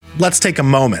let's take a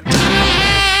moment.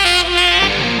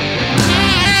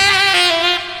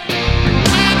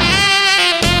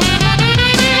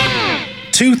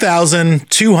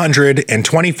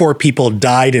 2,224 people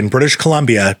died in British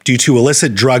Columbia due to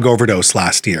illicit drug overdose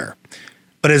last year.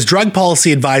 But as drug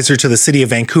policy advisor to the city of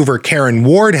Vancouver, Karen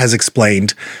Ward, has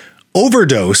explained,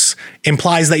 overdose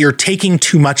implies that you're taking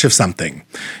too much of something.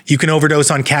 You can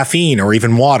overdose on caffeine or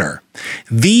even water.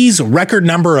 These record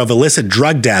number of illicit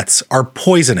drug deaths are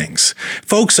poisonings.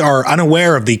 Folks are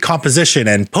unaware of the composition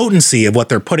and potency of what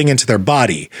they're putting into their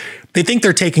body. They think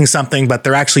they're taking something, but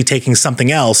they're actually taking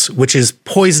something else, which is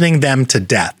poisoning them to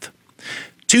death.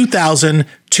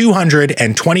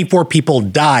 2,224 people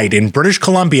died in British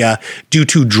Columbia due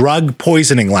to drug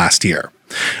poisoning last year.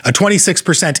 A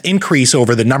 26% increase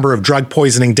over the number of drug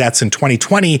poisoning deaths in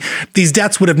 2020. These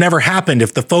deaths would have never happened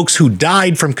if the folks who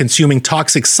died from consuming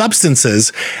toxic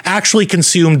substances actually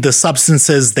consumed the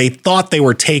substances they thought they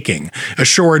were taking,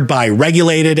 assured by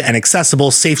regulated and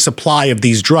accessible safe supply of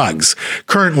these drugs,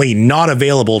 currently not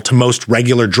available to most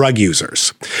regular drug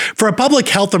users. For a public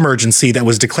health emergency that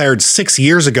was declared 6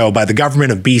 years ago by the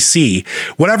government of BC,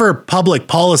 whatever public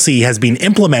policy has been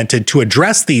implemented to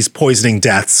address these poisoning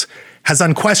deaths has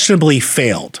unquestionably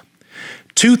failed.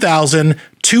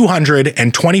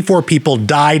 2,224 people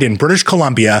died in British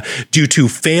Columbia due to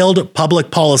failed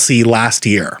public policy last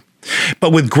year.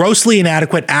 But with grossly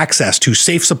inadequate access to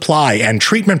safe supply and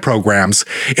treatment programs,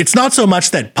 it's not so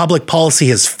much that public policy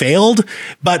has failed,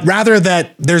 but rather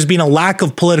that there's been a lack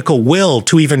of political will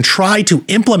to even try to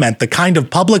implement the kind of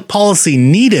public policy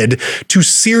needed to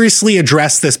seriously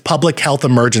address this public health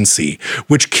emergency,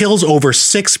 which kills over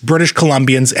 6 British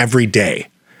Columbians every day.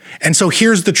 And so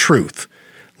here's the truth.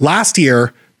 Last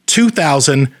year,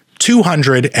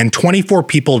 2,224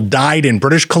 people died in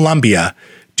British Columbia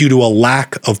due to a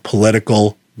lack of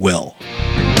political will.